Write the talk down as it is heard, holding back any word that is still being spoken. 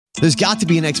There's got to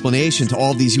be an explanation to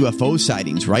all of these UFO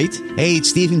sightings, right? Hey,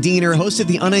 it's Stephen Diener, host of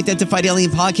the Unidentified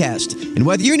Alien Podcast. And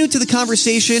whether you're new to the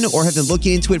conversation or have been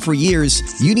looking into it for years,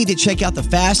 you need to check out the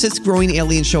fastest growing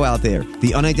alien show out there,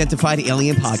 the Unidentified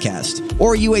Alien Podcast,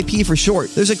 or UAP for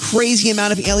short. There's a crazy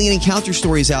amount of alien encounter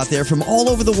stories out there from all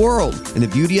over the world. And the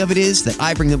beauty of it is that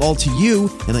I bring them all to you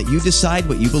and let you decide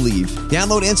what you believe.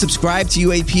 Download and subscribe to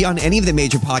UAP on any of the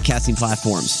major podcasting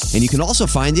platforms. And you can also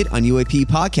find it on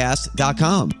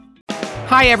UAPpodcast.com.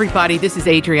 Hi, everybody. This is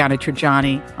Adriana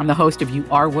Trajani. I'm the host of You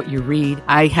Are What You Read.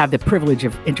 I have the privilege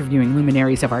of interviewing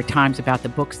luminaries of our times about the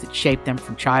books that shaped them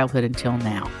from childhood until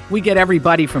now. We get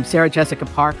everybody from Sarah Jessica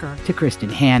Parker to Kristen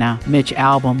Hanna, Mitch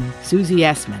Albom, Susie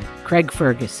Essman, Craig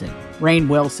Ferguson, Rainn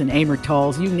Wilson, Amor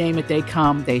Tolls, you name it, they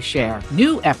come, they share.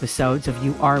 New episodes of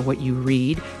You Are What You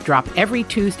Read drop every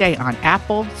Tuesday on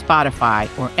Apple, Spotify,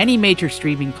 or any major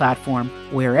streaming platform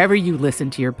wherever you listen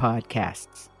to your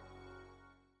podcasts.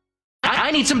 I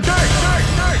need some dirt.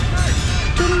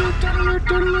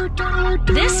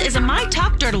 This is a My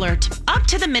Talk Dirt Alert. Up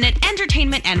to the minute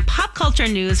entertainment and pop culture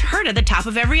news heard at the top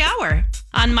of every hour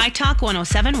on My Talk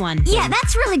 107.1. Yeah,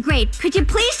 that's really great. Could you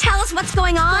please tell us what's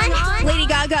going on? Lady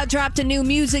Gaga dropped a new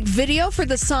music video for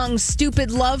the song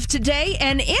Stupid Love today,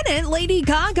 and in it, Lady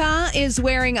Gaga is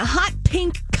wearing a hot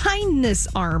pink kindness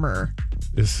armor.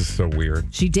 This is so weird.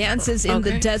 She dances in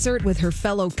the desert with her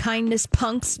fellow kindness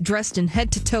punks dressed in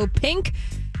head-to-toe pink,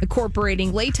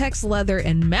 incorporating latex, leather,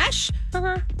 and mesh with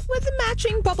a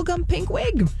matching bubblegum pink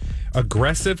wig.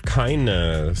 Aggressive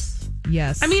kindness.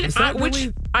 Yes. I mean,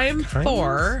 really I am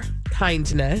for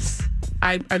kindness.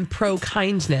 I'm pro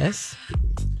kindness.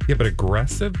 Yeah, but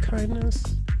aggressive kindness?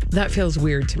 That feels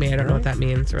weird to me. I don't know what that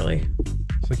means, really.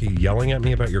 It's like you yelling at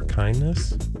me about your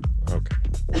kindness? Okay.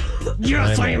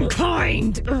 Yes, I am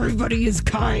kind. Everybody is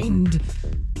kind.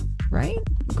 Right?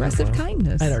 Aggressive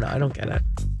kindness. I don't know. I don't get it.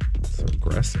 So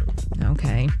aggressive.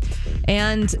 Okay.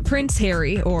 And Prince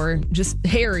Harry, or just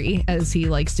Harry, as he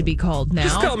likes to be called now.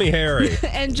 Just call me Harry.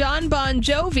 And John Bon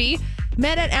Jovi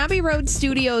met at Abbey Road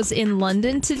Studios in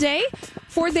London today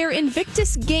for their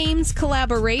Invictus Games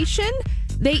collaboration.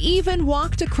 They even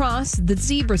walked across the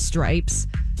zebra stripes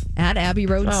at Abbey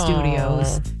Road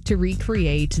Studios to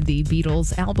recreate the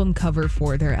Beatles album cover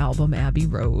for their album Abbey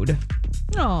Road.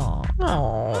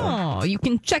 Oh, you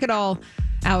can check it all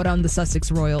out on the Sussex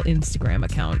Royal Instagram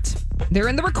account. They're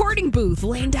in the recording booth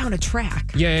laying down a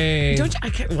track. Yay. Don't you? I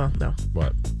can't. Well, no.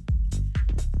 What?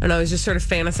 And I was just sort of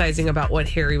fantasizing about what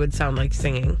Harry would sound like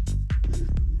singing.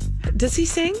 Does he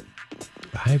sing?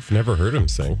 I've never heard him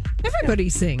sing. Everybody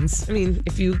sings. I mean,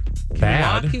 if you can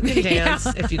walk, you can dance.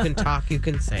 If you can talk, you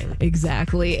can sing.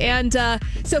 Exactly. And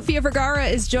Sofia Vergara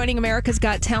is joining America's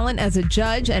Got Talent as a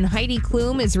judge, and Heidi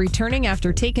Klum is returning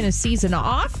after taking a season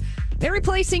off. They're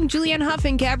replacing Julianne Hough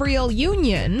and Gabrielle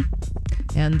Union.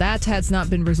 And that has not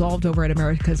been resolved over at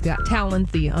America's Got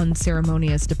Talent, the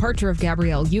unceremonious departure of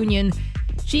Gabrielle Union.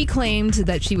 She claimed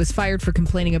that she was fired for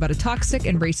complaining about a toxic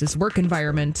and racist work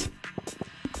environment.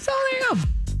 So there you go.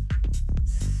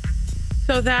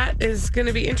 So that is going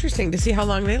to be interesting to see how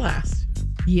long they last.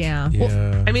 Yeah.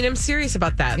 Well, I mean, I'm serious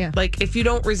about that. Yeah. Like, if you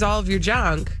don't resolve your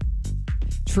junk,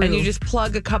 True. and you just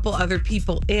plug a couple other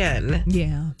people in.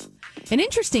 Yeah. And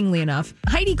interestingly enough,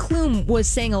 Heidi Klum was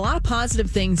saying a lot of positive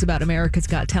things about America's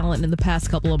Got Talent in the past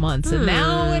couple of months. And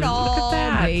now it all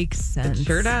makes sense. It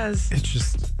sure does. It's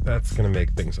just, that's going to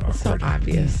make things awkward. So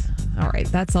obvious. Yeah. All right.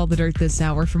 That's all the dirt this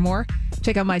hour. For more,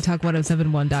 check out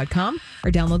mytalk1071.com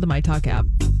or download the MyTalk app.